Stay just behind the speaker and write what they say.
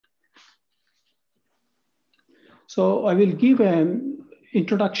So I will give an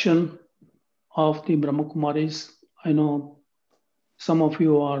introduction of the Brahma Kumaris. I know some of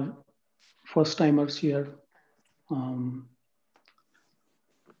you are first timers here.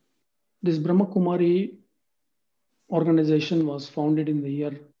 This Brahma Kumari organization was founded in the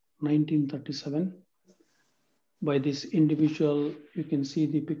year 1937 by this individual. You can see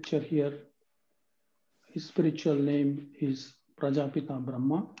the picture here. His spiritual name is Prajapita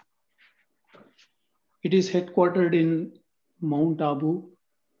Brahma. It is headquartered in Mount Abu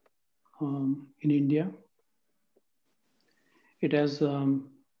in India. It has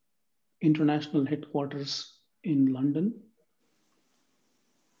international headquarters in London.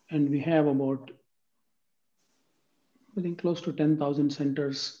 And we have about, I think, close to 10,000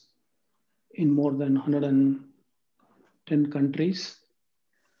 centers in more than 110 countries.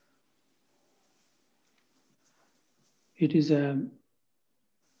 It is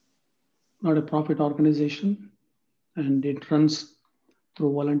not a profit organization, and it runs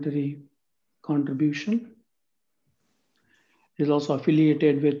through voluntary contribution. It is also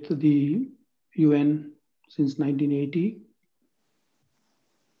affiliated with the UN since 1980.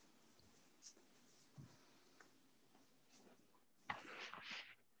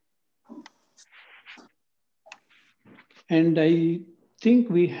 And I think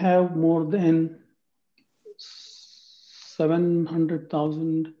we have more than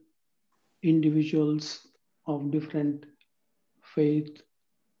 700,000 individuals of different faith,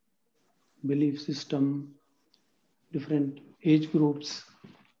 belief system, different age groups.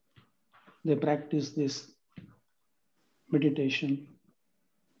 They practice this meditation.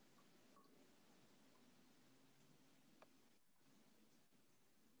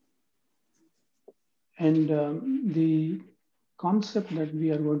 And the concept that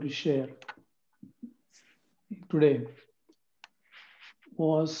we are going to share today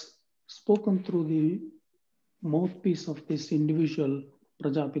was spoken through the mouthpiece of this individual,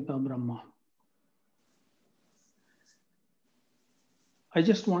 Prajapita Brahma. I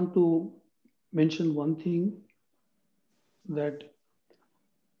just want to mention one thing, that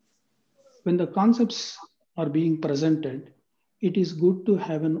when the concepts are being presented, it is good to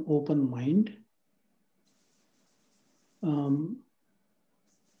have an open mind.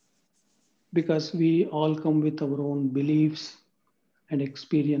 Because we all come with our own beliefs and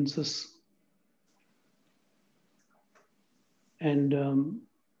experiences. And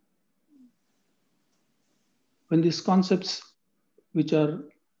when these concepts,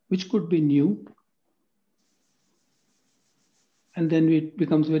 which could be new, and then it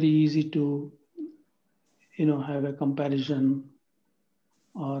becomes very easy to, have a comparison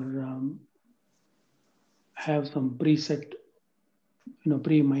or have some preset,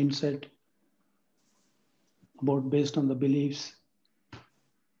 pre-mindset about based on the beliefs.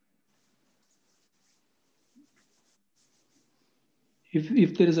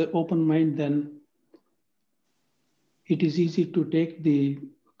 If there is an open mind, then it is easy to take the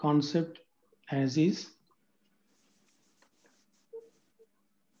concept as is,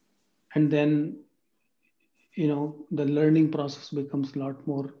 and then the learning process becomes a lot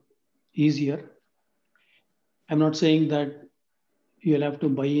more easier. I'm not saying that you'll have to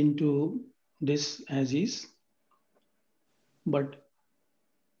buy into this as is, but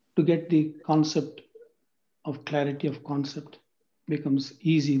to get the concept of clarity of concept becomes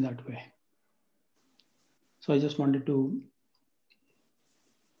easy that way. So I just wanted to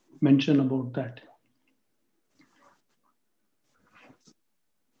mention about that.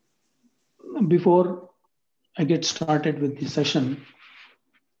 Before I get started with the session,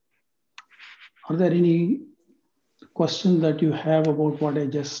 are there any questions that you have about what I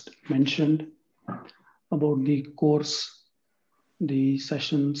just mentioned, about the course, the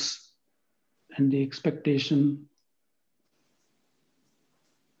sessions, and the expectation?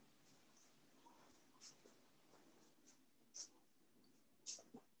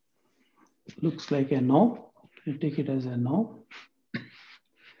 Looks like a no. I take it as a no.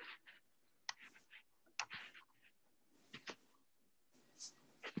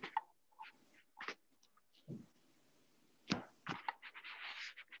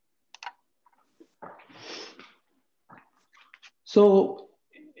 So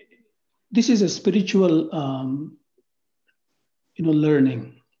this is a spiritual,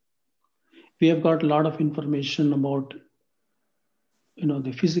 learning. We have got a lot of information about,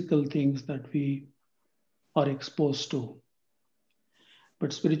 the physical things that we are exposed to.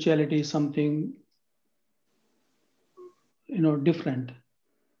 But spirituality is something, different.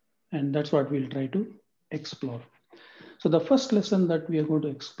 And that's what we'll try to explore. So the first lesson that we are going to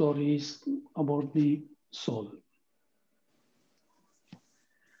explore is about the soul.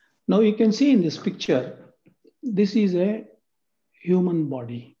 Now you can see in this picture, This is a human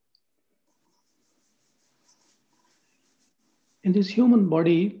body. In this human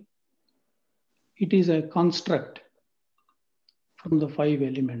body, it is a construct from the five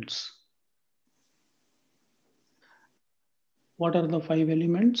elements. What are the five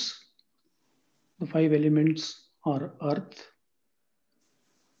elements? The five elements are earth,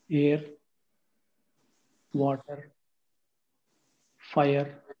 air, water,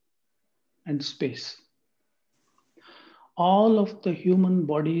 fire, and space. All of the human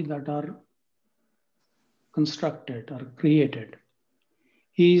body that are constructed or created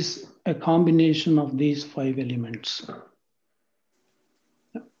is a combination of these five elements.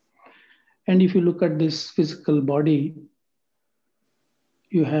 And if you look at this physical body,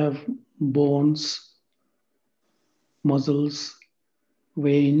 you have bones, muscles,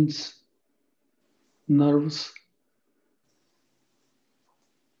 veins, nerves,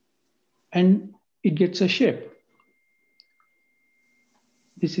 and it gets a shape.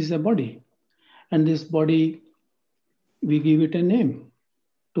 This is a body. And this body, we give it a name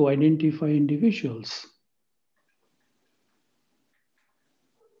to identify individuals.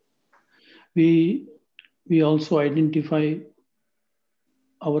 We also identify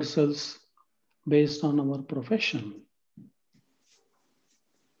ourselves based on our profession,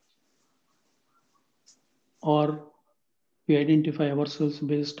 or we identify ourselves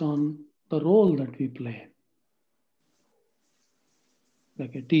based on the role that we play,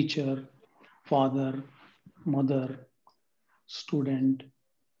 like a teacher, father, mother, student.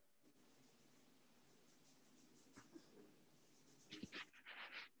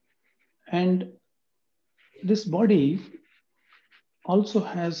 And this body also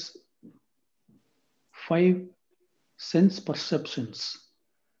has five sense perceptions.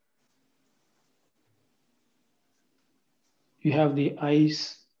 You have the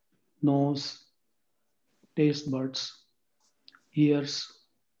eyes, nose, taste buds, ears,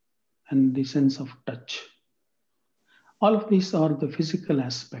 and the sense of touch. All of these are the physical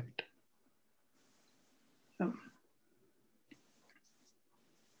aspect.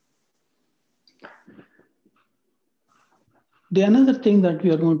 The another thing that we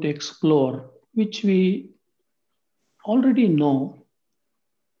are going to explore, which we already know,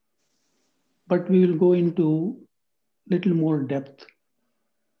 but we will go into little more depth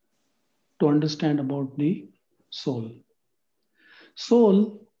to understand about the soul.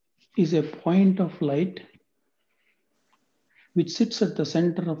 Soul is a point of light which sits at the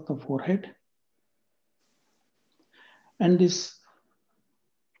center of the forehead. And this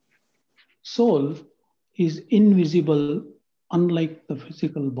soul is invisible, unlike the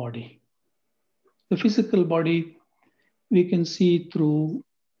physical body. The physical body we can see through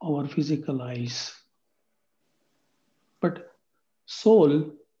our physical eyes, but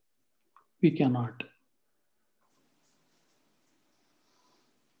soul we cannot.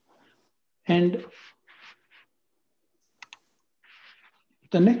 And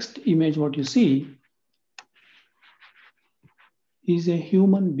the next image, what you see, is a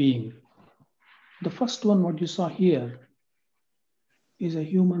human being. The first one, what you saw here, is a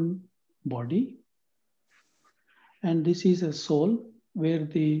human body. And this is a soul where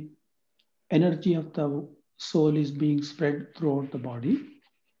the energy of the soul is being spread throughout the body.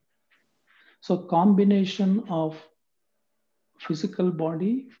 So combination of physical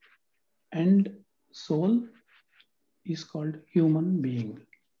body and soul is called human being.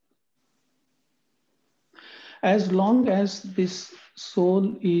 As long as this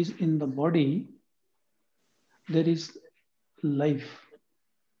soul is in the body, there is life.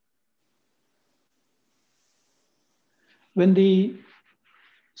 When the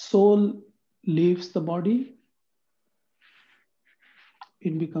soul leaves the body,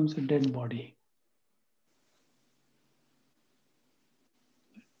 it becomes a dead body.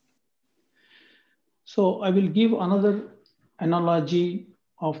 So I will give another analogy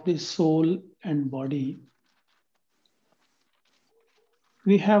of the soul and body.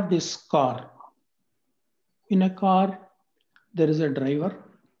 We have this car. In a car, there is a driver.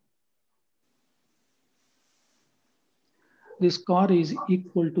 This car is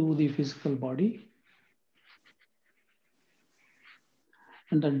equal to the physical body.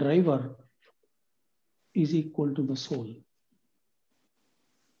 And the driver is equal to the soul.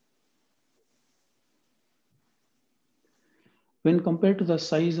 When compared to the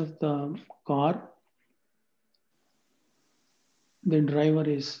size of the car, the driver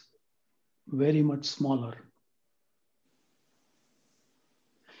is very much smaller.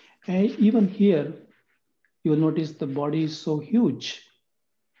 And even here, you will notice the body is so huge,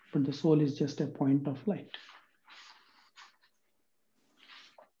 but the soul is just a point of light.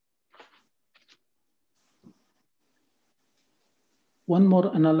 One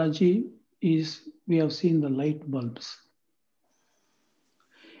more analogy is we have seen the light bulbs.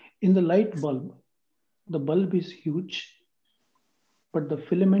 In the light bulb, the bulb is huge, but the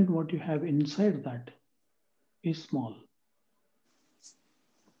filament what you have inside that is small.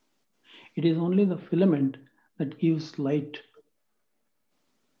 It is only the filament that gives light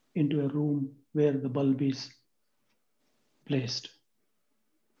into a room where the bulb is placed.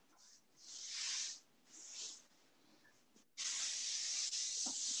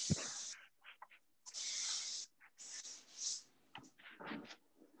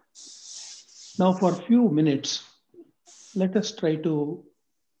 Now, for a few minutes, let us try to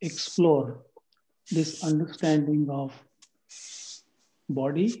explore this understanding of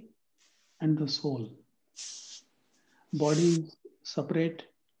body and the soul. Body is separate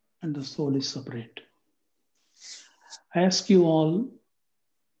and the soul is separate. I ask you all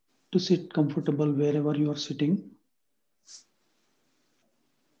to sit comfortable wherever you are sitting.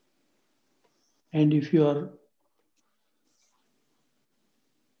 And if you are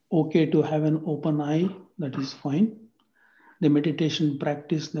okay to have an open eye, that is fine. The meditation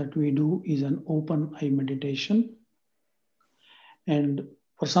practice that we do is an open eye meditation. And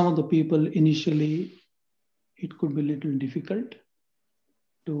for some of the people, initially, it could be a little difficult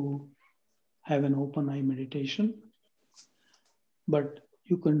to have an open eye meditation. But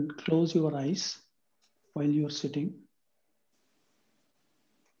you can close your eyes while you're sitting.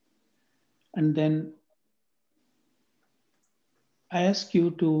 And then I ask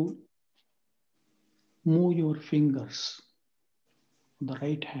you to move your fingers on the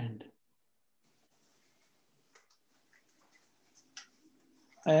right hand.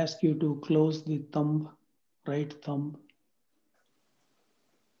 I ask you to close the thumb, right thumb,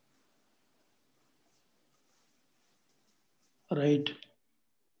 right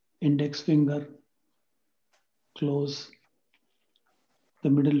index finger, close the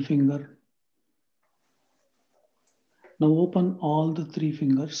middle finger. Now open all the three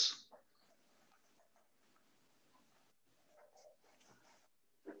fingers.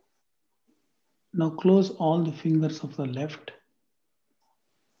 Now close all the fingers of the left.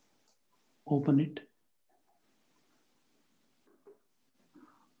 Open it.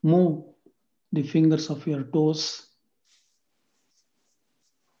 Move the fingers of your toes.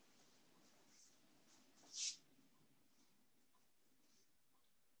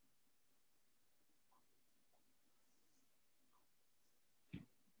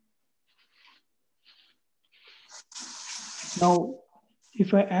 Now,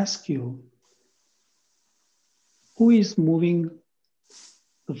 if I ask you, who is moving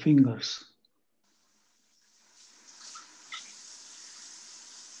the fingers?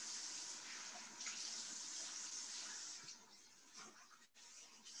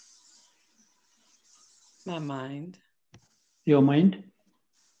 My mind. Your mind?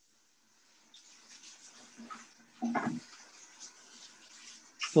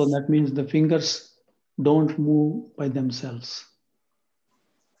 So that means the fingers don't move by themselves.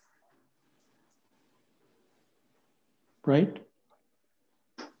 Right?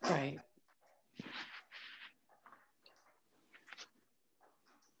 Right.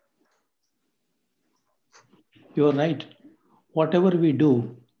 You're right. Whatever we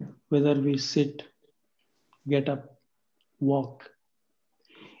do, whether we sit, get up, walk,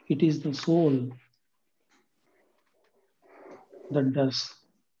 it is the soul that does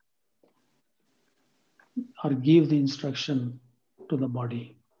or give the instruction to the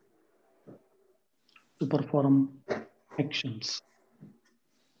body to perform actions.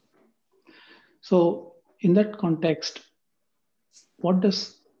 So, in that context, what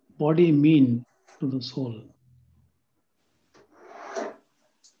does body mean to the soul?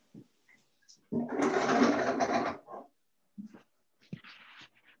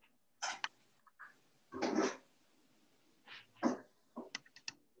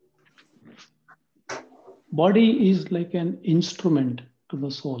 Body is like an instrument to the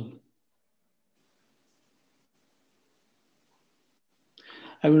soul.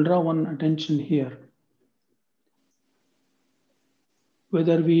 I will draw one attention here.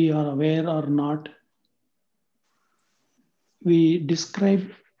 Whether we are aware or not, we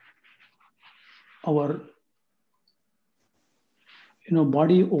describe our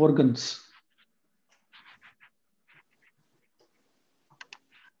body organs.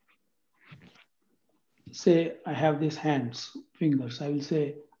 Say I have these hands, fingers. I will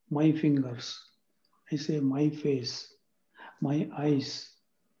say my fingers. I say my face, my eyes,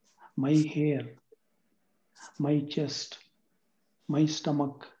 my hair, my chest, my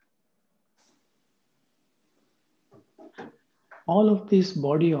stomach. All of these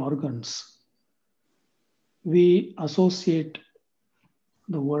body organs we associate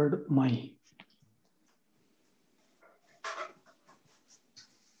the word my.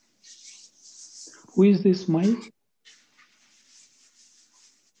 Who is this my?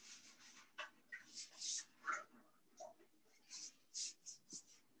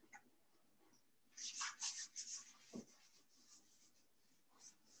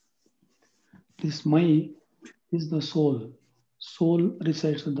 This my is the soul. Soul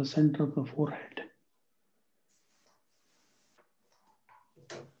resides at the center of the forehead.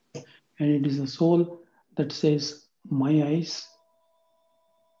 And it is the soul that says, my eyes,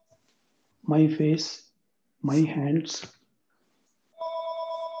 my face, my hands.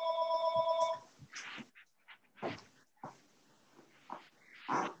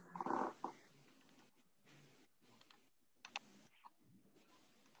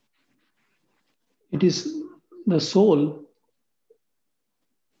 It is the soul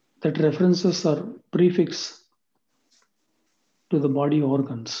that references or prefix to the body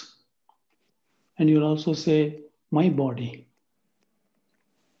organs. And you'll also say, my body.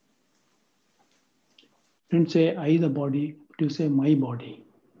 Don't say I the body, but you say my body.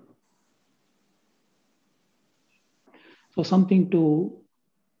 So something to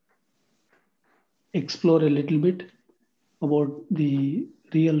explore a little bit about the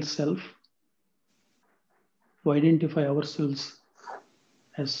real self, to identify ourselves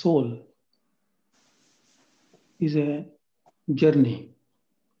as soul is a journey,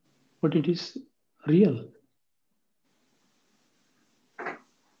 but it is real.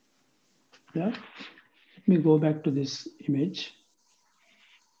 Yeah. Let me go back to this image.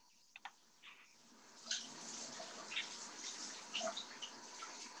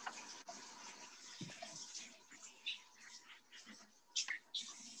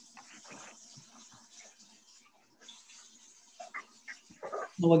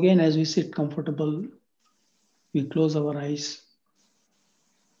 Now again, as we sit comfortable, we close our eyes.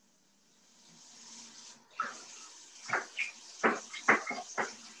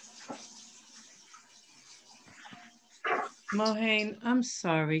 Mohan, I'm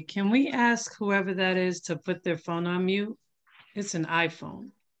sorry. Can we ask whoever that is to put their phone on mute? It's an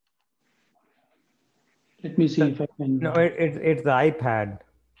iPhone. Let me see if I can. No, it's the iPad.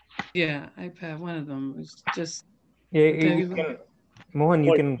 Yeah, iPad. One of them was just. Yeah, Okay, you can, Mohan,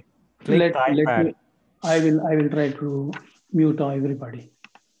 you can click the Let iPad. me. I will try to mute everybody.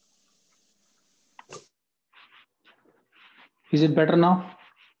 Is it better now?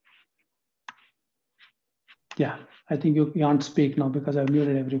 Yeah, I think you can't speak now because I've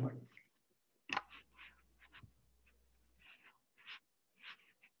muted everybody.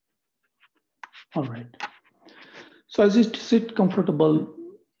 All right. So as you sit comfortable,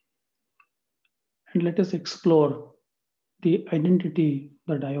 and let us explore the identity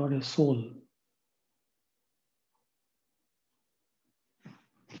that I are a soul.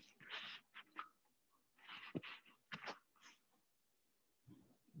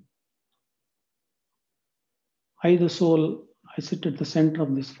 I, the soul, I sit at the center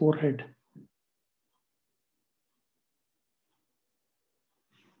of this forehead.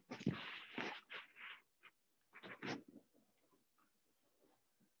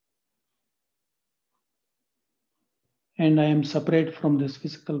 And I am separate from this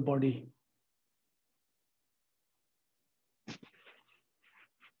physical body.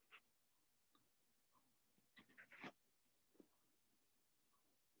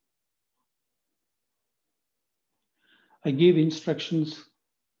 I give instructions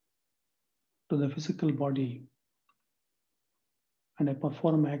to the physical body and I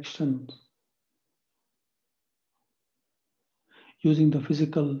perform actions using the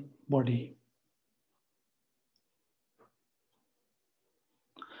physical body.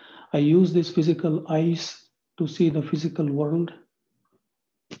 I use these physical eyes to see the physical world.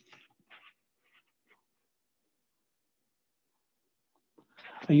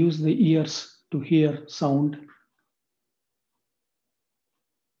 I use the ears to hear sound.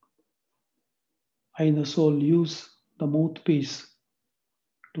 I, the soul, use the mouthpiece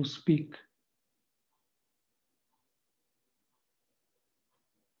to speak.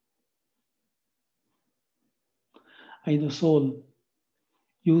 I, the soul,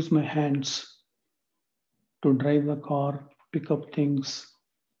 use my hands to drive the car, pick up things,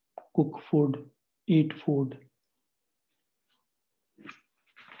 cook food, eat food.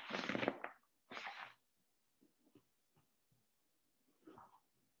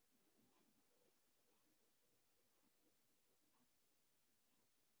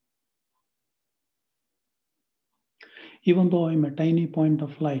 Even though I'm a tiny point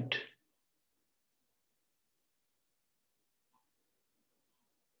of light,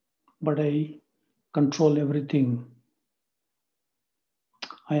 but I control everything.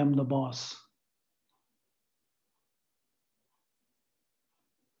 I am the boss.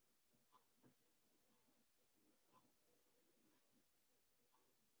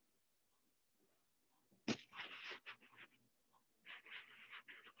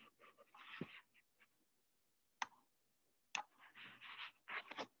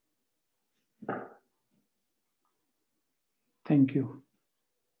 Thank you.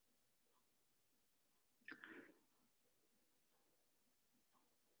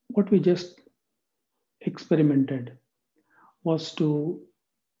 What we just experimented was to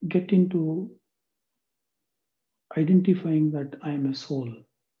get into identifying that I am a soul.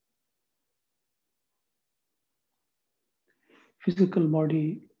 Physical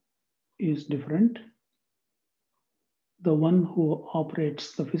body is different. The one who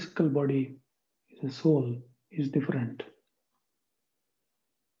operates the physical body is a soul, is different.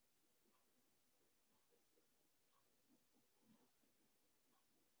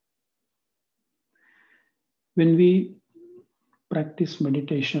 When we practice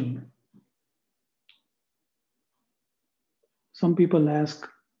meditation, some people ask,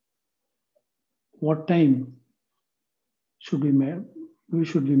 what time should we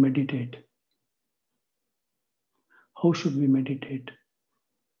meditate? How should we meditate?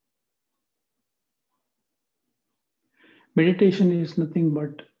 Meditation is nothing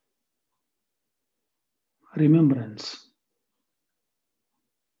but remembrance.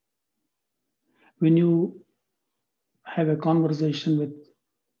 When you have a conversation with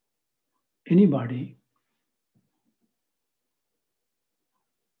anybody,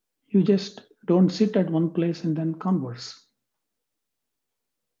 you just don't sit at one place and then converse.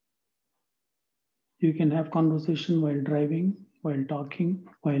 You can have conversation while driving, while talking,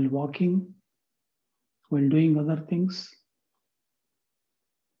 while walking, while doing other things.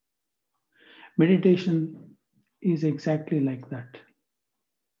 Meditation is exactly like that.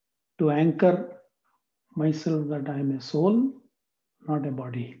 To anchor myself that I am a soul, not a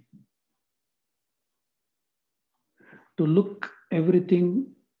body. To look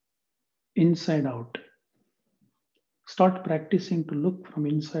everything inside out. Start practicing to look from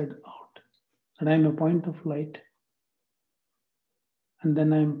inside out. That I am a point of light. And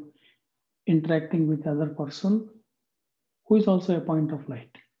then I am interacting with the other person who is also a point of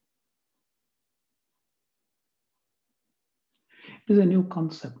light. It is a new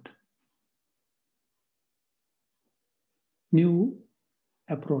concept, new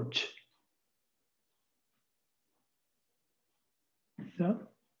approach. Yeah.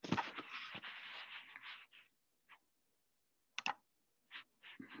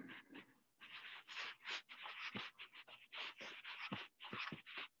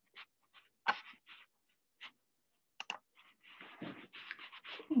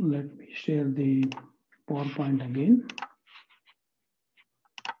 Let me share the PowerPoint again.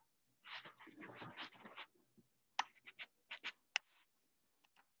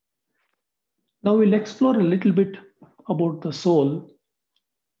 Now we'll explore a little bit about the soul.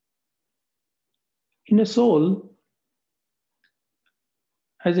 In a soul,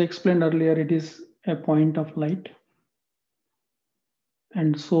 as I explained earlier, it is a point of light,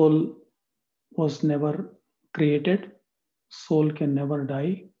 and soul was never created. Soul can never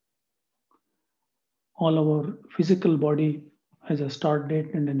die. All our physical body has a start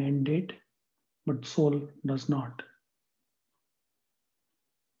date and an end date, but soul does not.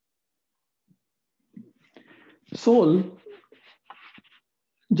 Soul,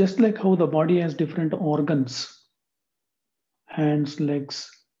 just like how the body has different organs, hands,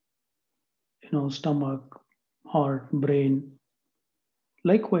 legs, stomach, heart, brain.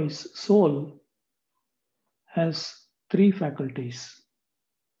 Likewise, soul has three faculties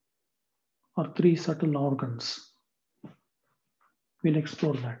or three subtle organs. We'll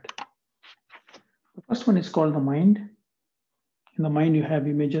explore that. The first one is called the mind. In the mind, you have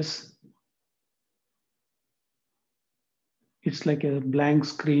images. It's like a blank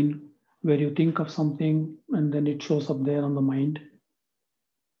screen where you think of something and then it shows up there on the mind.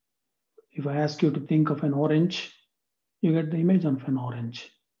 If I ask you to think of an orange, you get the image of an orange.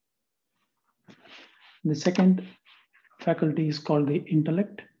 The second faculty is called the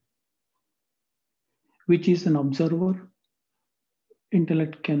intellect, which is an observer.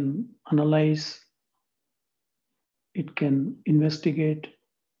 Intellect can analyze, it can investigate,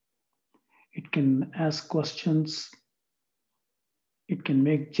 it can ask questions, it can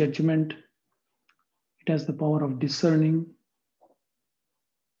make judgment, it has the power of discerning.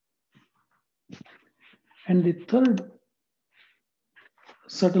 And the third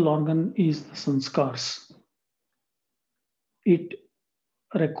subtle organ is the sanskars. It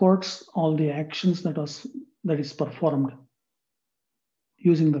records all the actions that is performed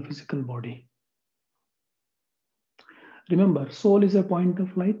using the physical body. Remember, soul is a point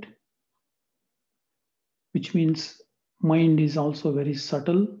of light, which means mind is also a very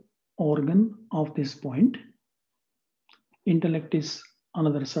subtle organ of this point. Intellect is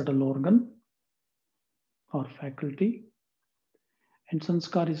another subtle organ or faculty. And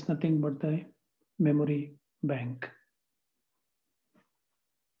sanskar is nothing but the memory bank.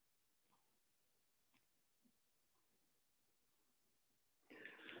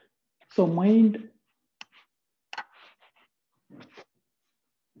 So mind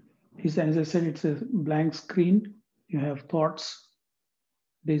is, as I said, it's a blank screen. You have thoughts,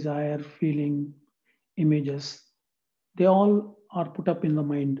 desire, feeling, images. They all are put up in the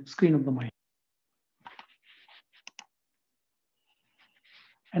mind, screen of the mind.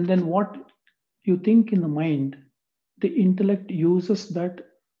 And then what you think in the mind, the intellect uses that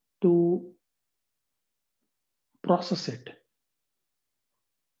to process it,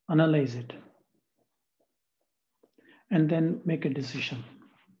 analyze it, and then make a decision.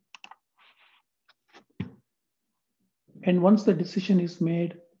 And once the decision is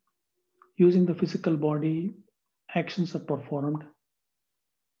made, using the physical body, actions are performed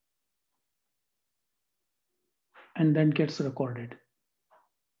and then gets recorded.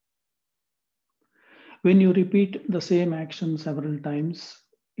 When you repeat the same action several times,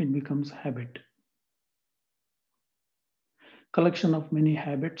 it becomes habit. Collection of many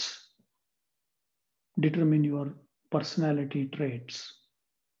habits determine your personality traits.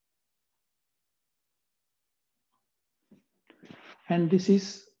 And this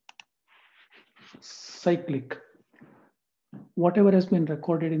is cyclic. Whatever has been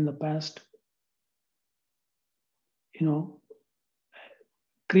recorded in the past,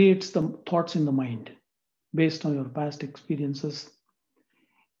 creates the thoughts in the mind based on your past experiences.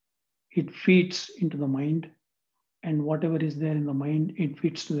 It feeds into the mind, and whatever is there in the mind, it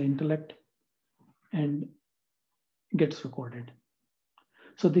feeds to the intellect and gets recorded.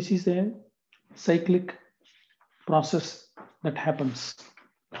 So this is a cyclic process that happens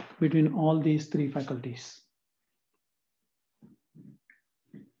between all these three faculties.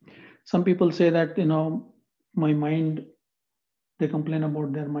 Some people say that, my mind, they complain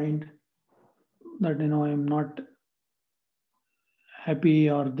about their mind, that, I'm not happy,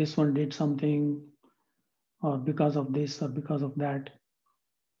 or this one did something, or because of this or because of that.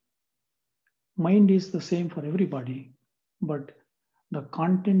 Mind is the same for everybody, but the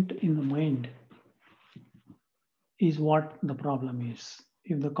content in the mind is what the problem is.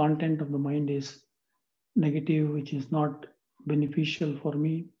 If the content of the mind is negative, which is not beneficial for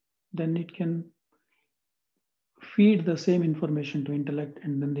me, then it can feed the same information to intellect,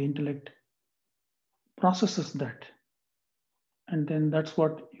 and then the intellect processes that. And then that's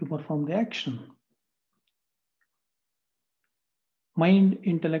what you perform the action. Mind,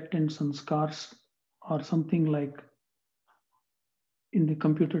 intellect, and sanskars are something like, in the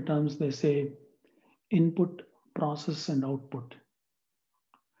computer terms, they say input, process, and output.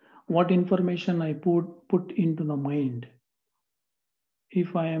 What information I put into the mind,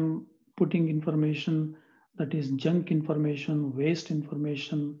 if I am putting information that is junk information, waste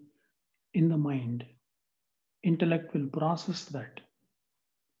information in the mind, intellect will process that.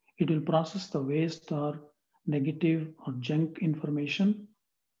 It will process the waste or negative or junk information.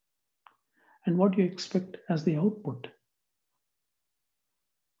 And what you expect as the output?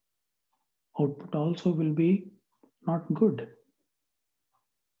 Output also will be not good.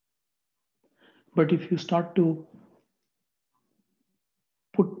 But if you start to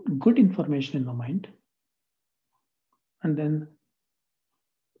put good information in the mind, and then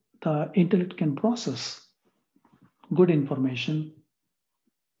the intellect can process good information,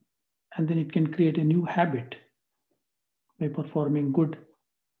 and then it can create a new habit by performing good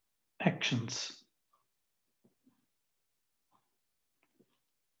actions.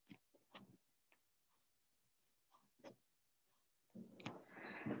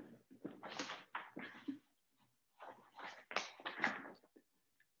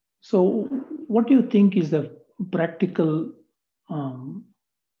 So what do you think is the practical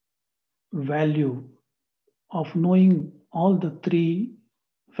value of knowing all the three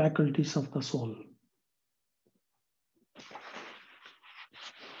faculties of the soul?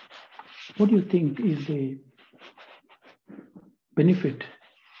 What do you think is the benefit?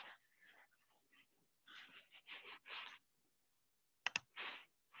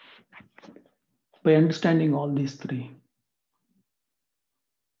 By understanding all these three.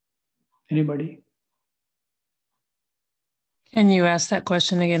 Anybody? Can you ask that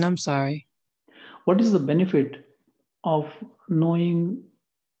question again? I'm sorry. What is the benefit of knowing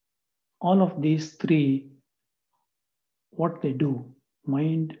all of these three, what they do?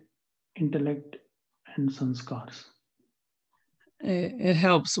 mind, intellect, and sanskars? It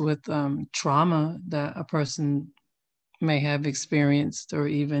helps with trauma that a person may have experienced, or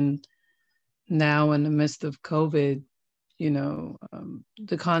even now in the midst of COVID,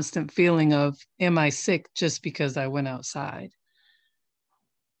 the constant feeling of, am I sick just because I went outside?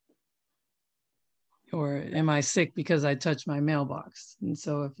 Or am I sick because I touched my mailbox? And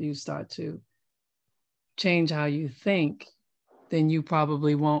so if you start to change how you think, then you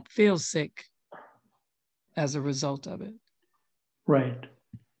probably won't feel sick as a result of it. Right.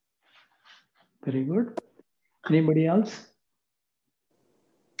 Very good. Anybody else?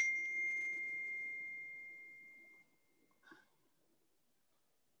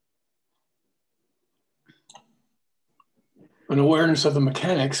 An awareness of the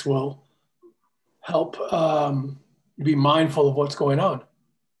mechanics will help be mindful of what's going on.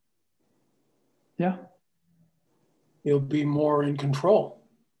 Yeah. You'll be more in control,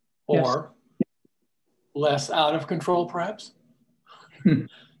 or yes, less out of control, perhaps.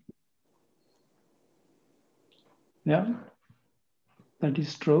 Yeah, that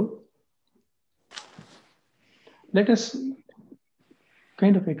is true. Let us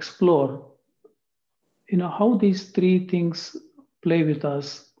kind of explore, how these three things play with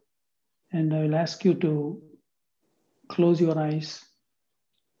us. And I will ask you to close your eyes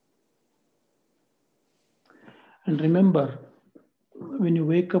and remember, when you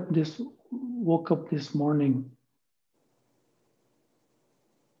woke up this morning,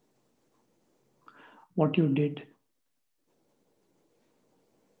 what you did.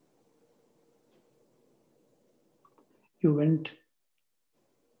 You went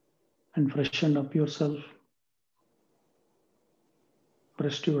and freshened up yourself,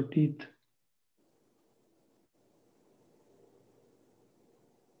 brushed your teeth,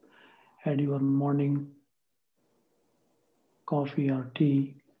 had your morning coffee or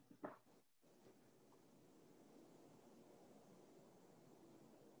tea,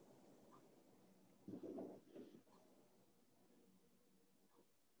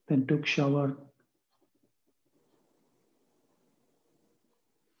 then took shower,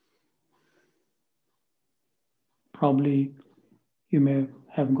 probably you may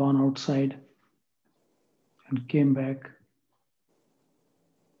have gone outside and came back.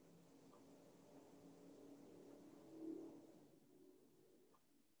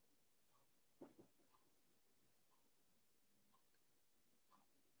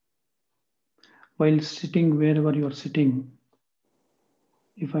 While sitting wherever you are sitting,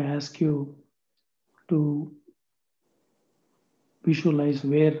 if I ask you to visualize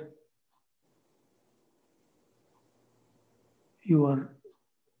where your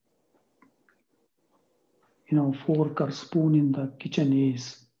fork or spoon in the kitchen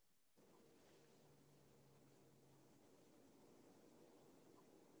is,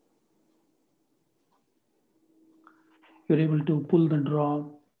 you're able to pull the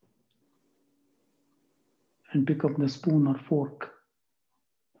drawer and pick up the spoon or fork.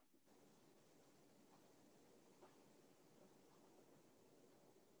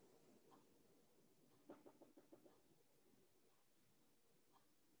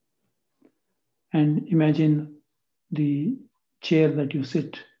 And imagine the chair that you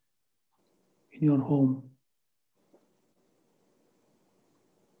sit in your home.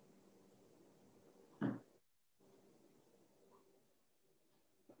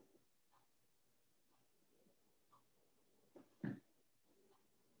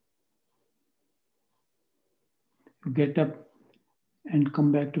 You get up and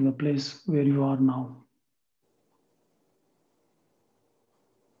come back to the place where you are now.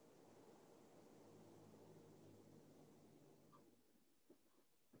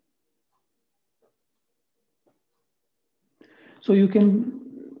 So you can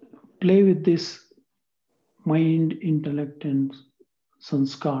play with this mind, intellect, and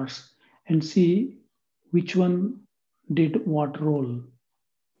sanskars and see which one did what role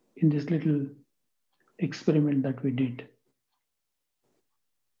in this little experiment that we did.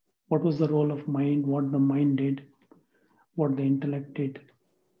 What was the role of mind, what the mind did, what the intellect did,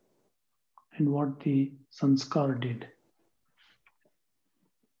 and what the sanskar did.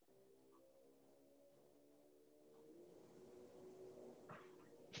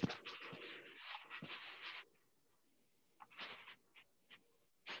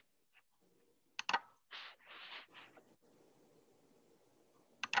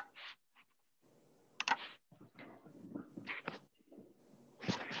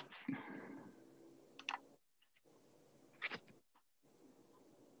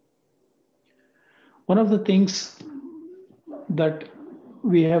 One of the things that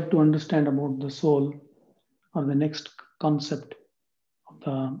we have to understand about the soul, or the next concept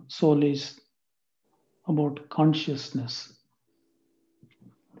the soul is about consciousness.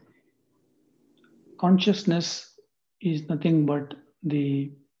 Consciousness is nothing but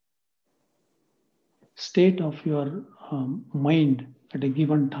the state of your mind at a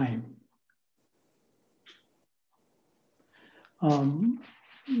given time.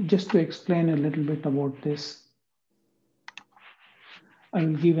 Just to explain a little bit about this, I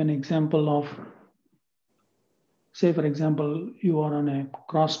will give an example of, say for example, you are on a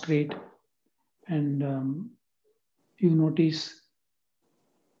cross street and you notice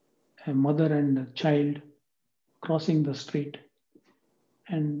a mother and a child crossing the street,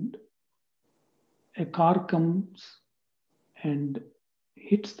 and a car comes and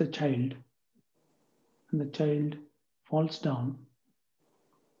hits the child, and the child falls down.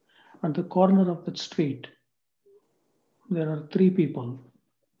 At the corner of the street, there are three people.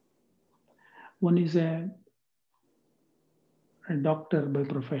 One is a doctor by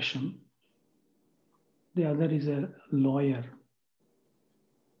profession. The other is a lawyer.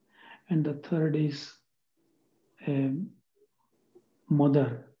 And the third is a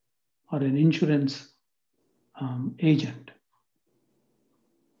mother or an insurance agent.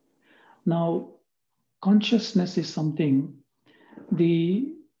 Now, consciousness is something,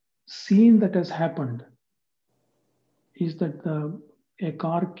 the scene that has happened is that a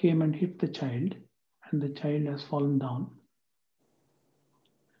car came and hit the child, and the child has fallen down.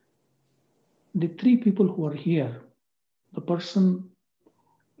 The three people who are here, the person,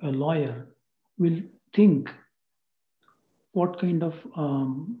 a lawyer, will think what kind of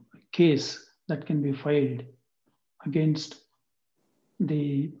case that can be filed against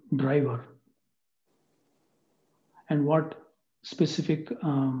the driver, and what specific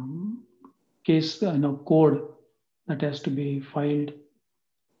case code that has to be filed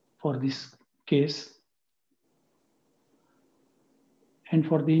for this case. And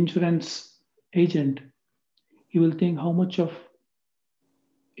for the insurance agent, he will think how much of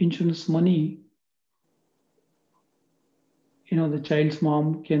insurance money the child's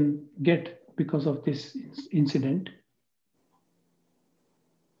mom can get because of this incident.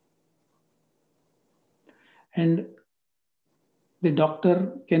 And the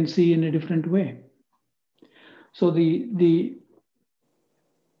doctor can see in a different way. So the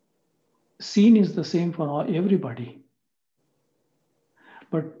scene is the same for everybody,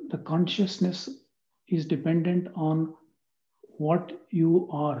 but the consciousness is dependent on what you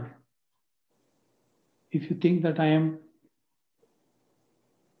are. If you think that I am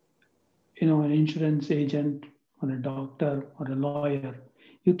an insurance agent or a doctor or a lawyer,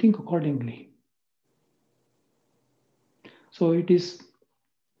 you think accordingly. So it is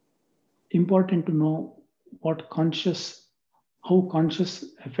important to know how conscious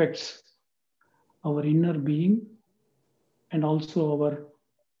affects our inner being and also our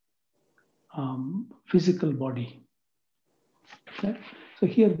physical body. Okay? So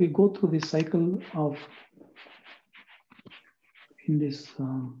here we go through this cycle of, in this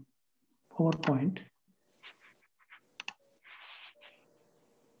PowerPoint.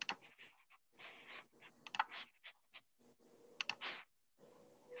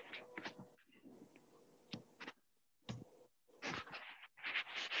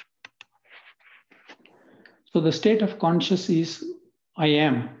 So the state of conscious is I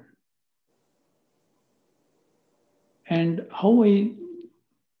am. And how I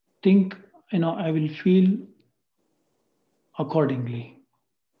think, I will feel accordingly.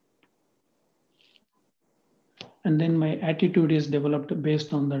 And then my attitude is developed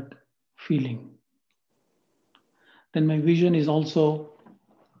based on that feeling. Then my vision is also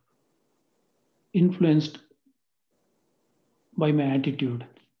influenced by my attitude.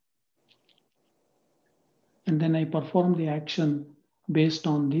 And then I perform the action based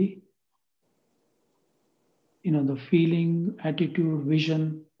on the feeling, attitude,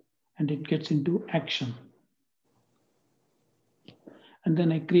 vision, and it gets into action. And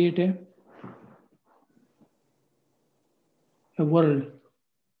then I create a world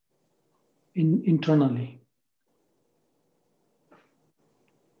internally.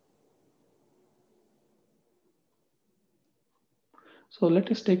 So let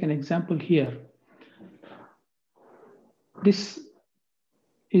us take an example here. This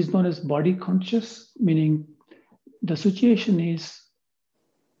is known as body conscious, meaning the situation is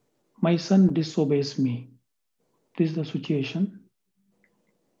my son disobeys me. This is the situation.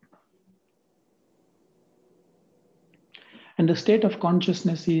 And the state of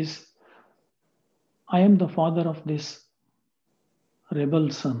consciousness is I am the father of this rebel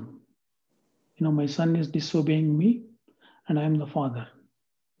son. My son is disobeying me and I am the father.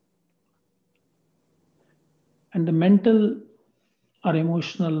 And the mental Our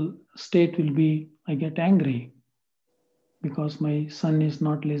emotional state will be I get angry because my son is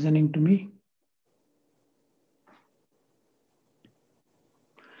not listening to me.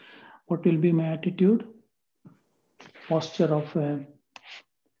 What will be my attitude? Posture of a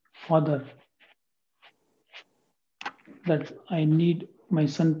father, that I need my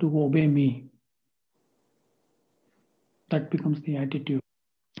son to obey me. That becomes the attitude.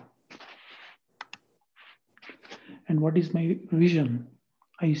 And what is my vision?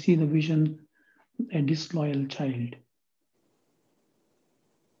 I see the vision, a disloyal child.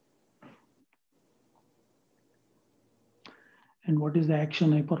 And what is the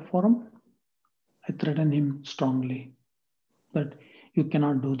action I perform? I threaten him strongly that you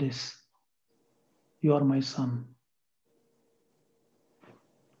cannot do this. You are my son.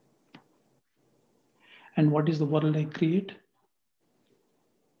 And what is the world I create?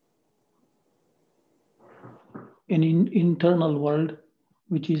 An internal world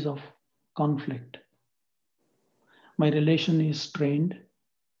which is of conflict. My relation is strained,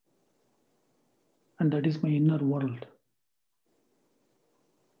 and that is my inner world.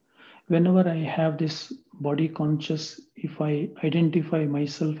 Whenever I have this body conscious, if I identify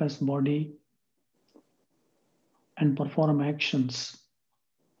myself as body and perform actions,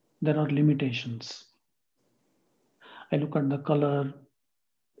 there are limitations. I look at the color,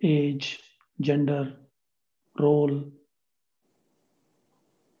 age, gender, role.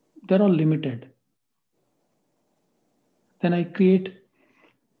 They're all limited. Then I create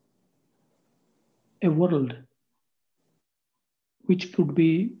a world which could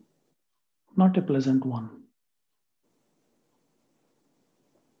be not a pleasant one.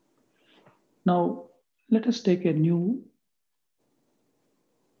 Now, let us take a new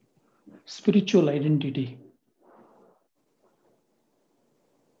spiritual identity.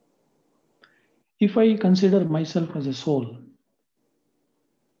 If I consider myself as a soul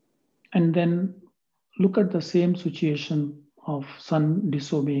and then look at the same situation of son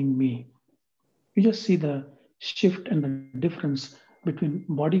disobeying me, you just see the shift and the difference between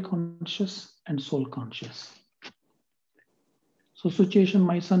body conscious and soul conscious. So, situation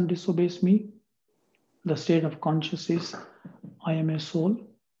my son disobeys me, the state of conscious is I am a soul,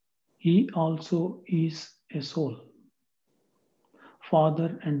 he also is a soul.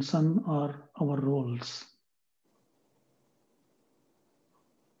 Father and son are our roles.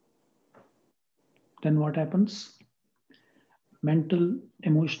 Then what happens? Mental,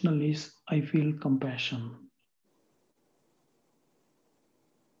 emotional is I feel compassion.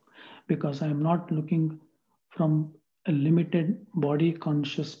 Because I am not looking from a limited body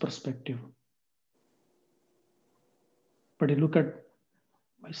conscious perspective. But I look at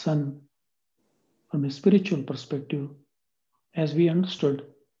my son from a spiritual perspective. As we understood,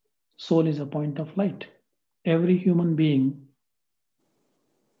 soul is a point of light. Every human being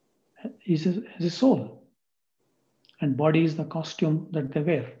has a soul, and body is the costume that they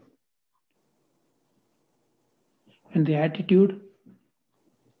wear. And the attitude,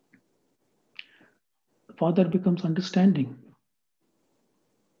 the father becomes understanding.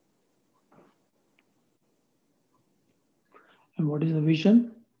 And what is the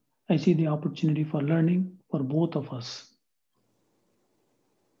vision? I see the opportunity for learning for both of us.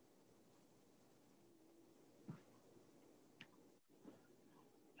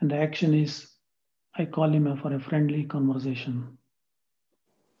 And the action is, I call him for a friendly conversation.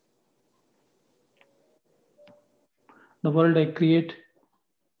 The world I create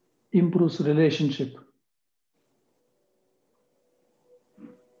improves relationship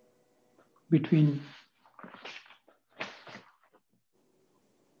between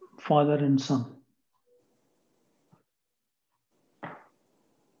father and son.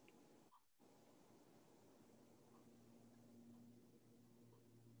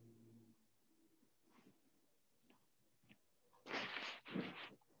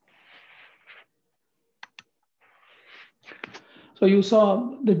 So you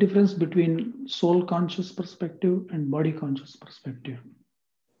saw the difference between soul conscious perspective and body conscious perspective.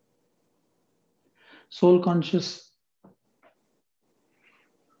 Soul conscious,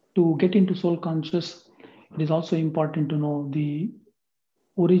 to get into soul conscious, it is also important to know the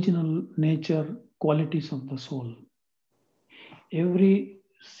original nature qualities of the soul. Every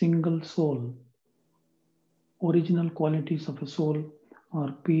single soul, original qualities of a soul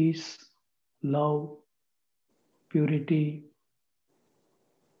are peace, love, purity,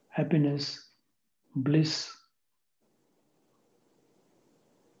 happiness, bliss,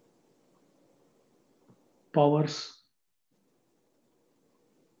 powers.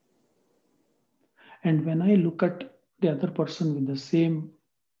 And when I look at the other person with the same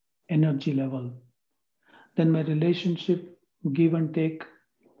energy level, then my relationship give and take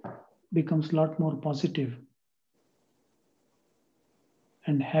becomes a lot more positive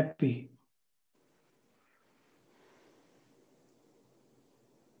and happy.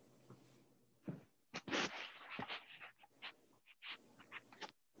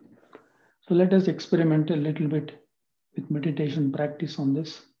 So let us experiment a little bit with meditation practice on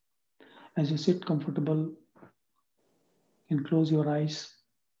this. As you sit comfortable, you can close your eyes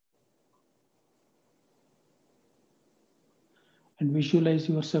and visualize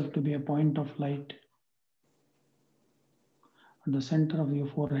yourself to be a point of light at the center of your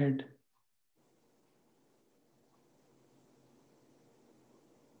forehead.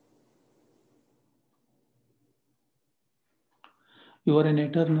 You are an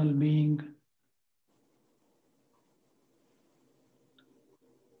eternal being.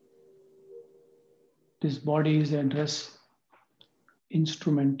 This body is a dress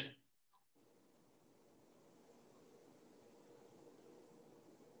instrument.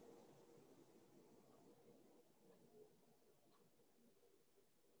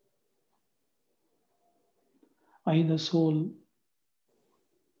 I, the soul,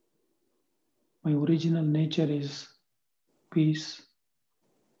 my original nature is peace,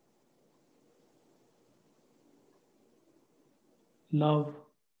 love,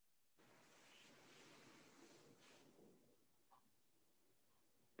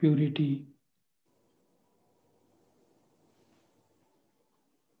 purity,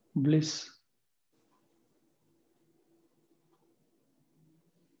 bliss,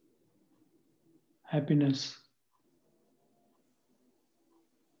 happiness.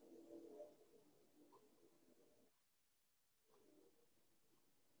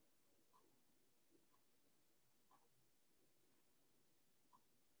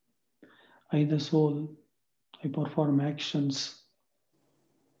 I, the soul, I perform actions,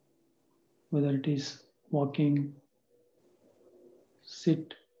 whether it is walking,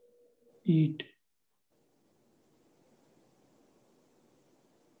 sit, eat.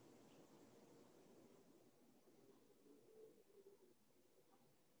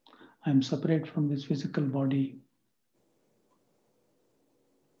 I am separate from this physical body.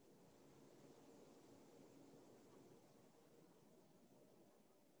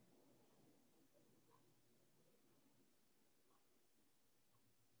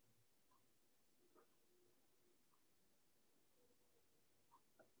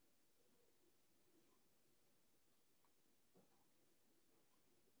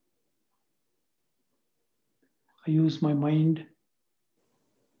 I use my mind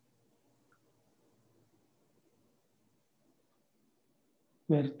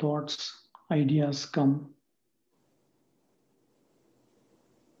where thoughts, ideas come.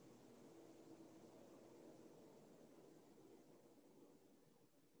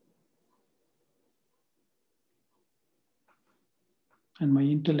 And my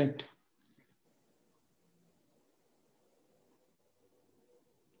intellect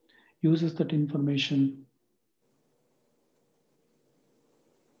uses that information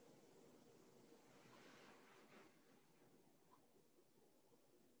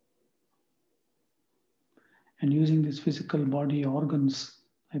and using this physical body organs,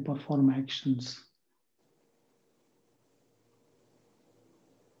 I perform actions.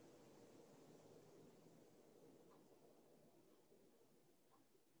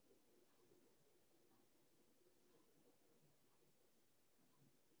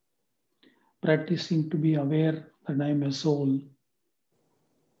 Practicing to be aware that I am a soul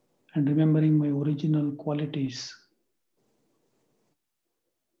and remembering my original qualities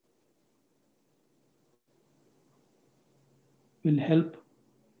will help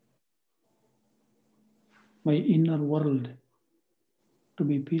my inner world to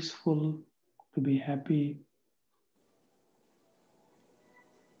be peaceful, to be happy,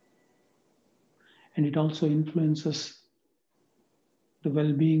 and it also influences the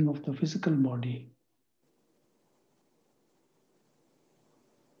well-being of the physical body.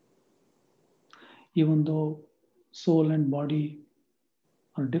 Even though soul and body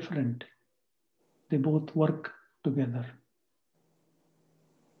are different, they both work together.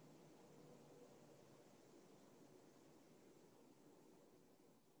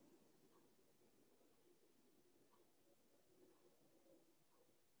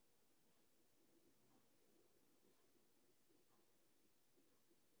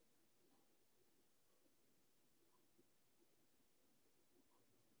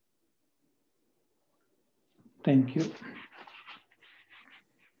 Thank you.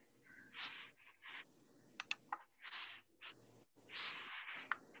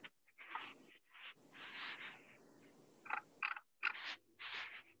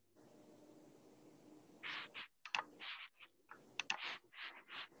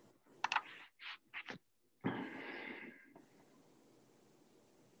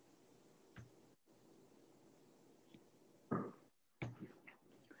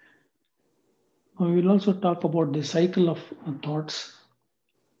 We will also talk about the cycle of thoughts,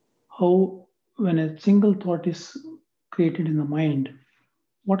 how when a single thought is created in the mind,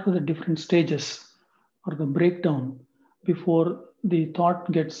 what are the different stages or the breakdown before the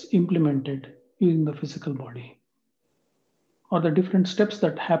thought gets implemented using the physical body, or the different steps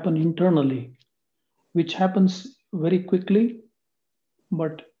that happen internally, which happens very quickly,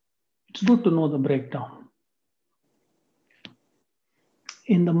 but it's good to know the breakdown.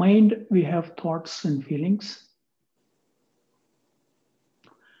 In the mind, we have thoughts and feelings.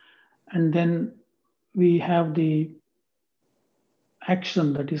 And then we have the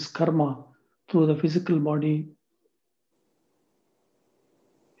action, that is karma. Through the physical body,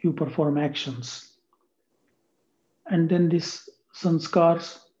 you perform actions. And then this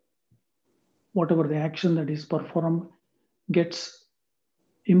sanskars, whatever the action that is performed, gets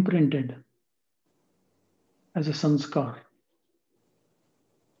imprinted as a sanskar.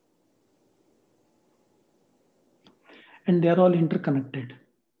 And they are all interconnected.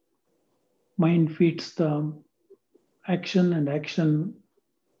 Mind feeds the action, and action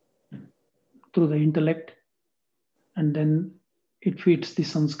through the intellect, and then it feeds the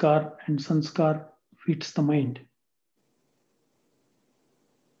sanskar, and sanskar feeds the mind.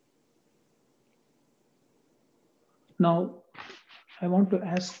 Now, I want to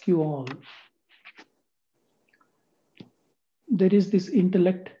ask you all, there is this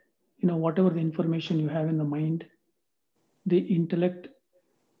intellect, whatever the information you have in the mind, the intellect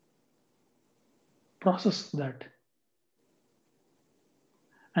processes that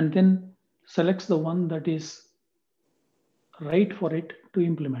and then selects the one that is right for it to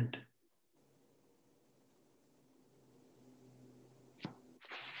implement.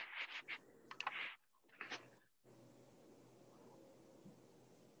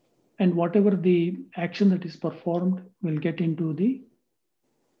 And whatever the action that is performed will get into the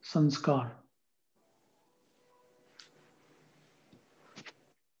sanskar.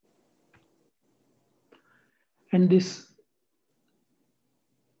 And the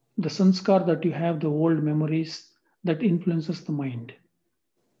sanskar that you have, the old memories, that influences the mind.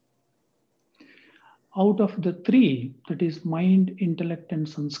 Out of the three, that is mind, intellect, and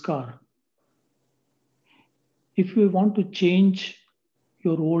sanskar, if you want to change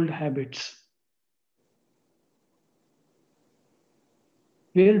your old habits,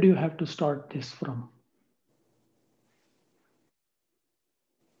 where do you have to start this from?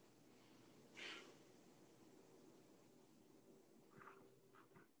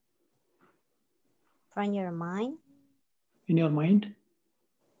 From your mind? In your mind?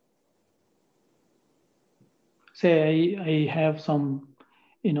 Say I have some,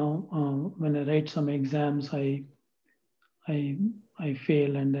 when I write some exams, I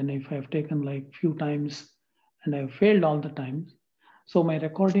fail, and then if I've taken like few times and I've failed all the times, so my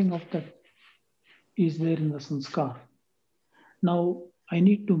recording of that is there in the sanskar. Now I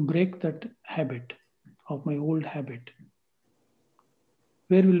need to break that habit of my old habit.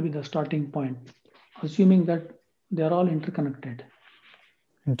 Where will be the starting point? Assuming that they are all interconnected.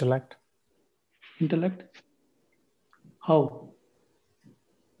 Intellect. Intellect? How?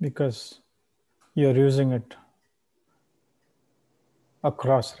 Because you're using it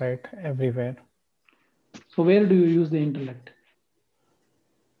across, right? Everywhere. So where do you use the intellect?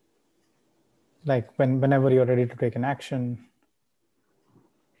 Like whenever you're ready to take an action,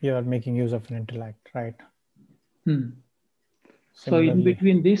 you're making use of an intellect, right? So in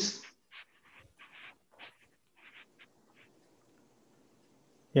between this?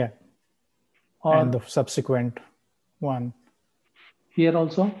 Yeah. And the subsequent one. Here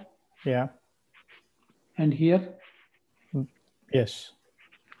also? Yeah. And here? Yes.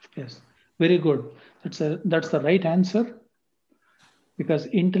 Yes. Very good. That's the right answer, because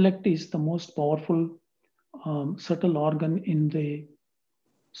intellect is the most powerful subtle organ in the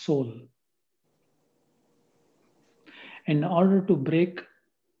soul. In order to break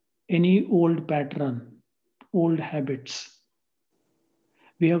any old pattern, old habits,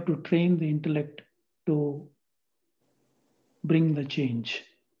 we have to train the intellect to bring the change.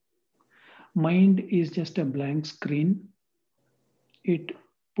 Mind is just a blank screen. It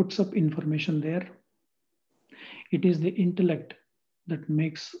puts up information there. It is the intellect that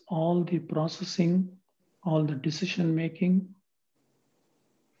makes all the processing, all the decision making,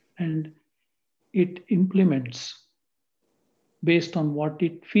 and it implements based on what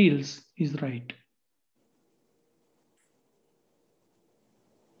it feels is right.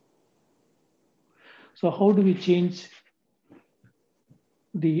 So how do we change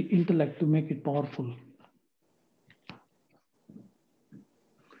the intellect to make it powerful?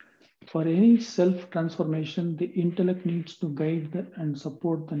 For any self-transformation, the intellect needs to guide and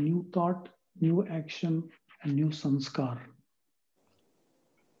support the new thought, new action, and new sanskar.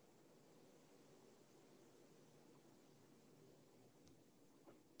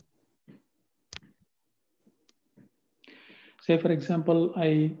 Say, for example,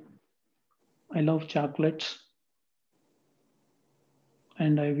 I love chocolates,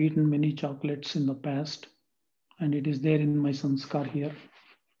 and I've eaten many chocolates in the past, and it is there in my sanskar here.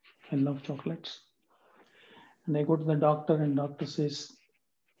 I love chocolates. And I go to the doctor, and doctor says,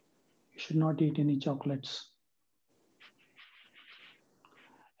 you should not eat any chocolates.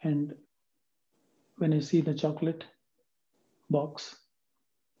 And when I see the chocolate box,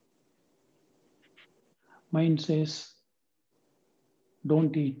 mind says,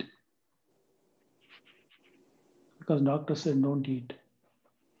 don't eat. Because doctor said don't eat.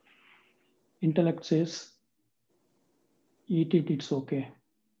 Intellect says, eat it, it's okay.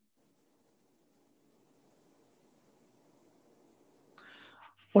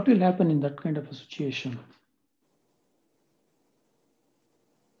 What will happen in that kind of a situation?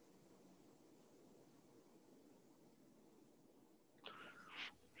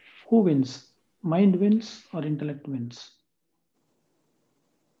 Who wins? Mind wins or intellect wins?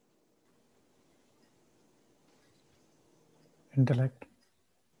 Intellect.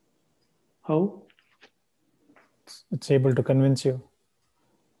 How? It's able to convince you.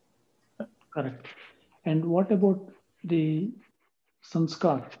 Correct. And what about the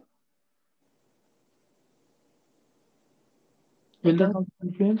sanskar? Will that also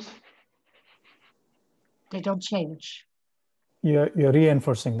influence? They don't change. You're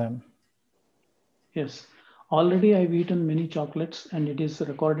reinforcing them. Yes. Already I've eaten many chocolates and it is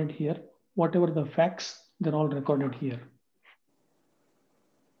recorded here. Whatever the facts, they're all recorded here.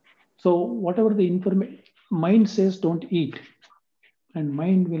 So whatever the information, mind says don't eat, and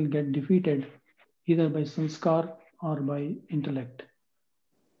mind will get defeated either by sanskar or by intellect.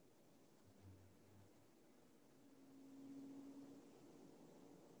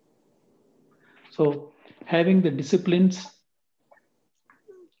 So having the disciplines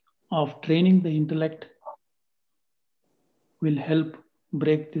of training the intellect will help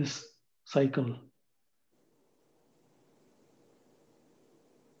break this cycle.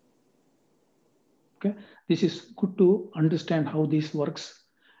 Okay, this is good to understand how this works.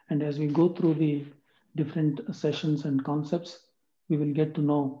 And as we go through the different sessions and concepts, we will get to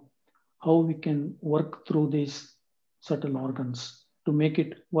know how we can work through these subtle organs to make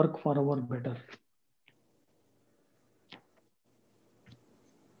it work for our better.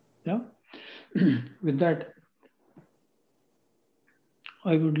 Yeah. With that,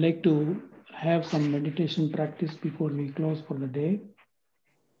 I would like to have some meditation practice before we close for the day.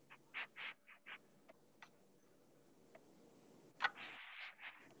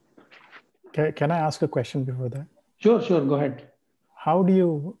 Can I ask a question before that? Sure, go ahead. How do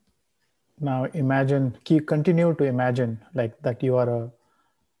you now continue to imagine like that you're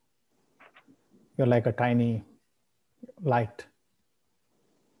like a tiny light?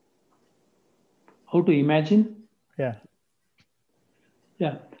 How to imagine? Yeah.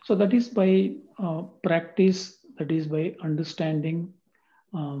 Yeah. So that is by practice, that is by understanding.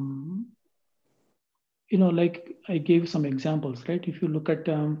 Like I gave some examples, right? If you look at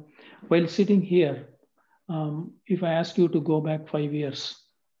while sitting here, if I ask you to go back 5 years,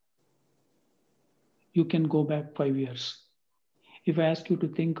 you can go back 5 years. If I ask you to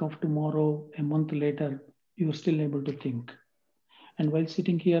think of tomorrow, a month later, you're still able to think. And while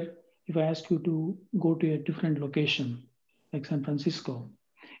sitting here, if I ask you to go to a different location, like San Francisco,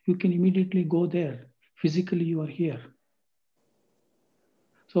 you can immediately go there. Physically, you are here.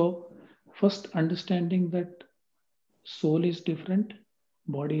 So first, understanding that soul is different,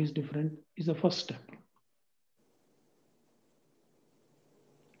 body is different is the first step.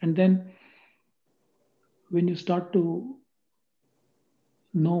 And then when you start to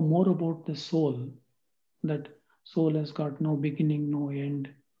know more about the soul, that soul has got no beginning, no end,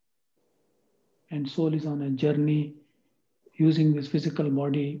 and soul is on a journey using this physical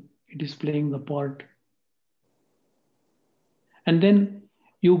body, it is playing the part. And then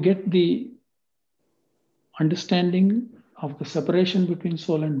you get the understanding of the separation between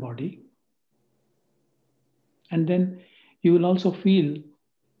soul and body. And then you will also feel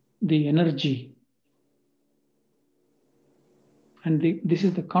the energy. And this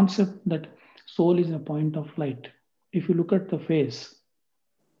is the concept that soul is a point of light. If you look at the face,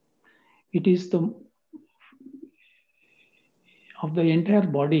 it is of the entire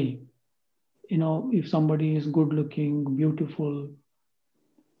body. If somebody is good looking, beautiful,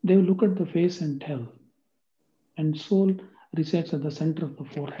 they will look at the face and tell. And soul resides at the center of the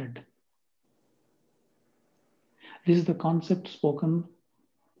forehead. This is the concept spoken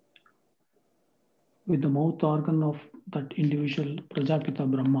with the mouth organ of that individual Prajapita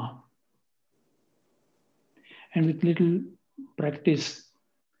Brahma. And with little practice,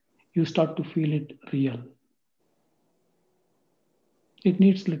 you start to feel it real. It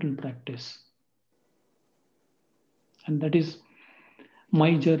needs little practice. And that is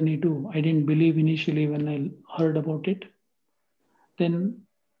my journey too. I didn't believe initially when I heard about it. Then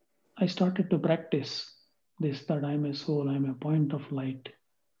I started to practice this, that I'm a soul, I'm a point of light.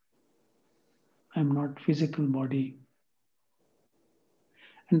 I'm not physical body.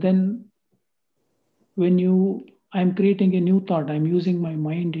 And then when I'm creating a new thought, I'm using my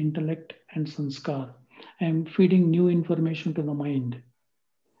mind, intellect, and sanskar. I'm feeding new information to the mind.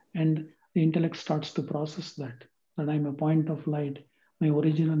 And the intellect starts to process that I'm a point of light. My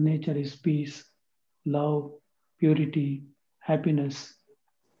original nature is peace, love, purity, happiness.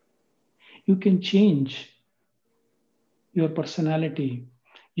 You can change your personality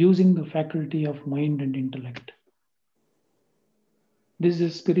using the faculty of mind and intellect. This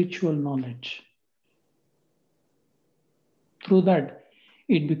is spiritual knowledge. Through that,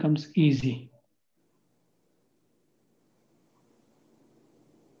 it becomes easy.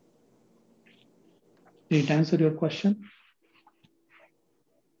 Did it answer your question?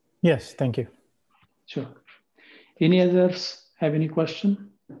 Yes, thank you. Sure. Any others have any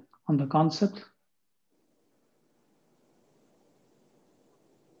question on the concept?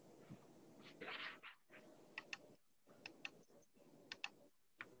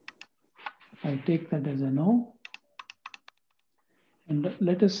 I take that as a no. And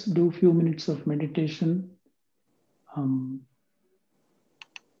let us do a few minutes of meditation.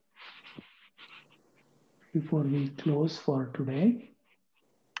 Before we close for today.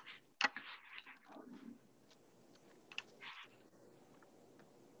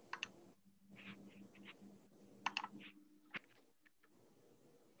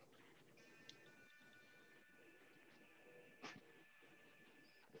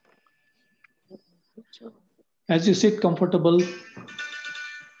 As you sit comfortable,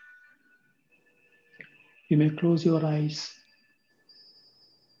 you may close your eyes.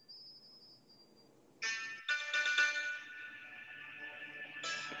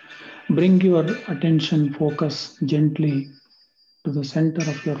 Bring your attention focus gently to the center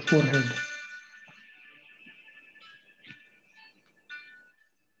of your forehead.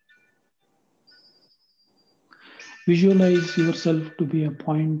 Visualize yourself to be a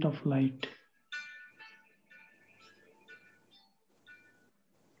point of light.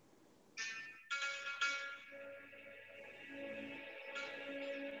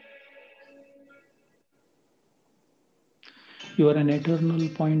 You are an eternal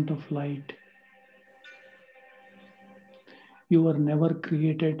point of light. You were never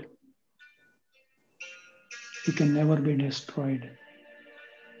created. You can never be destroyed.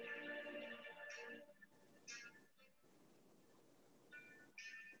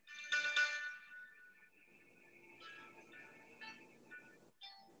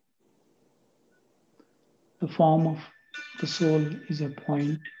 The form of the soul is a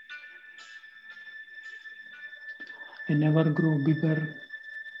point. It never grew bigger,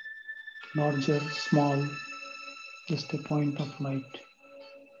 larger, small, just a point of light.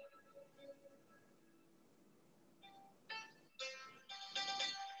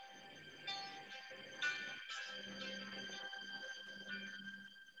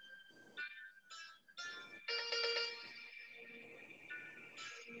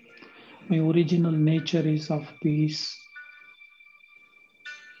 My original nature is of peace.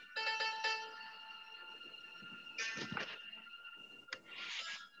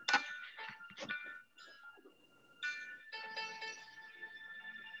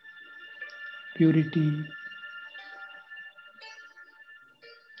 Purity,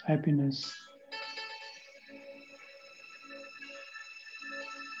 happiness.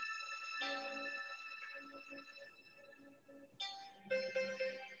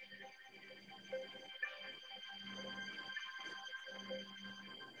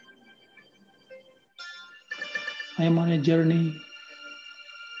 I am on a journey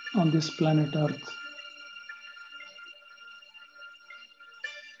on this planet Earth.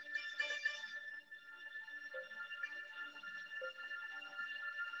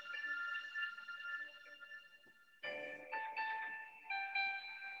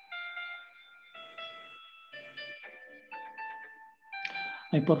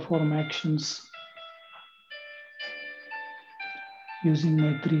 I perform actions using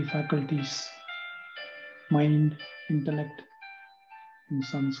my three faculties: mind, intellect, and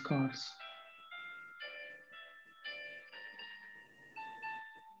sanskars.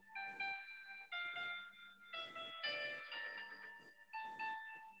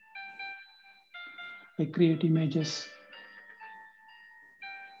 I create images,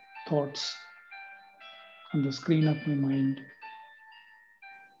 thoughts on the screen of my mind.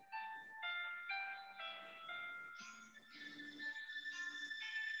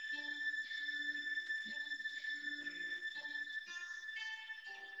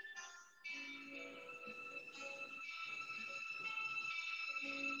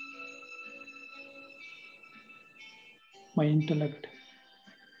 My intellect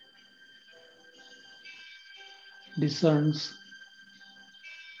discerns,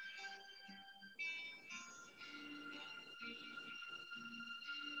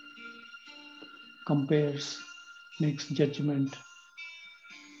 compares, makes judgment.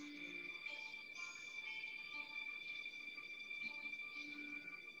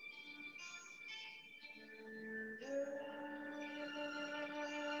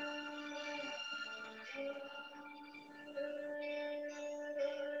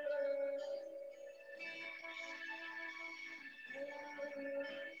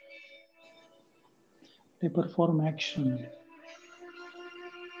 I perform action.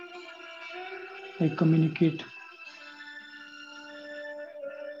 I communicate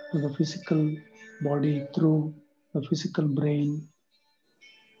to the physical body through the physical brain.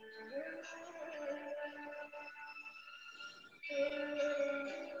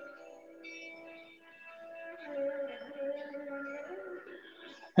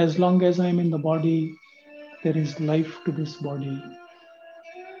 As long as I'm in the body, there is life to this body.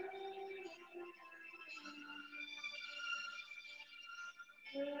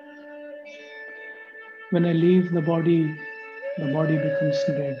 When I leave the body becomes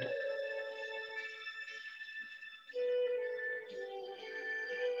dead.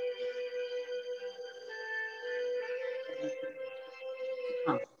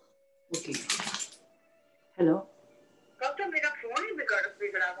 Okay. Hello doctor मेरा phone ही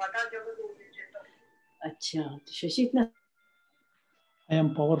बिगड़ा हुआ था जब वो 2 बजे तक अच्छा तो शशि इतना I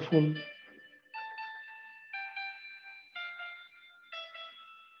am powerful.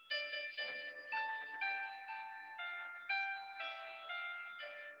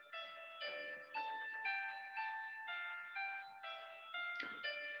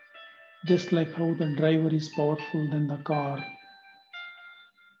 Just like how the driver is powerful than the car,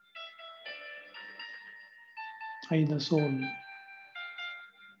 I, the soul,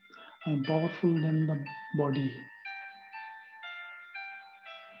 I am powerful than the body.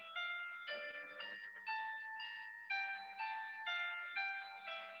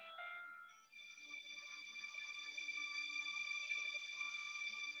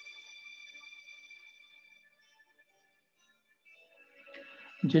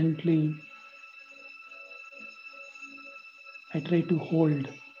 Gently, I try to hold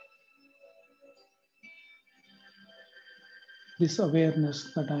this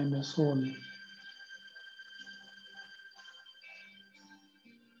awareness that I am a soul.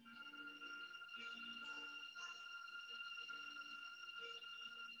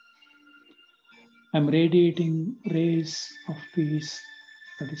 I'm radiating rays of peace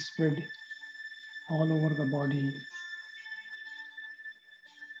that is spread all over the body.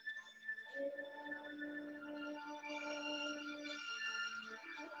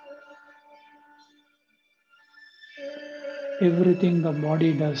 Everything the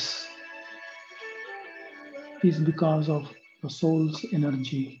body does is because of the soul's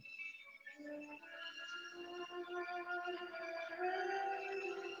energy.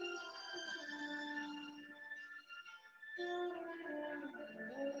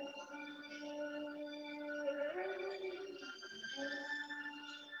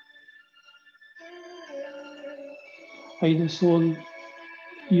 I, the soul,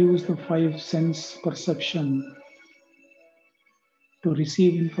 use the 5 sense perception to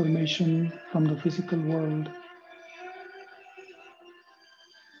receive information from the physical world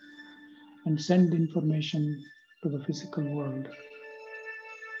and send information to the physical world.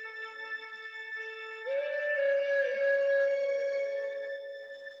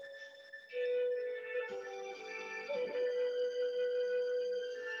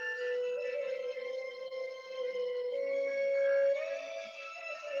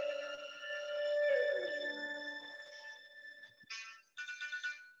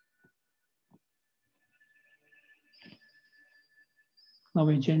 Now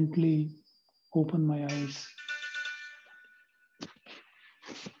I gently open my eyes.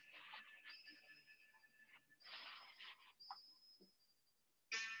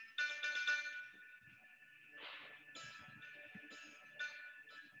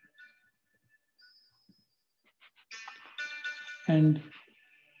 And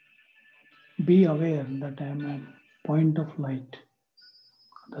be aware that I am a point of light,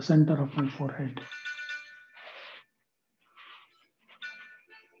 the center of my forehead.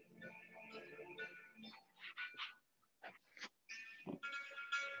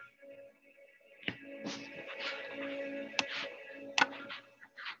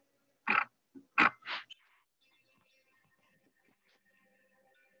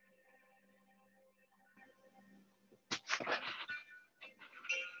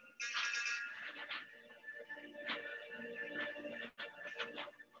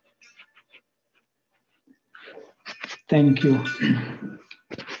 Thank you.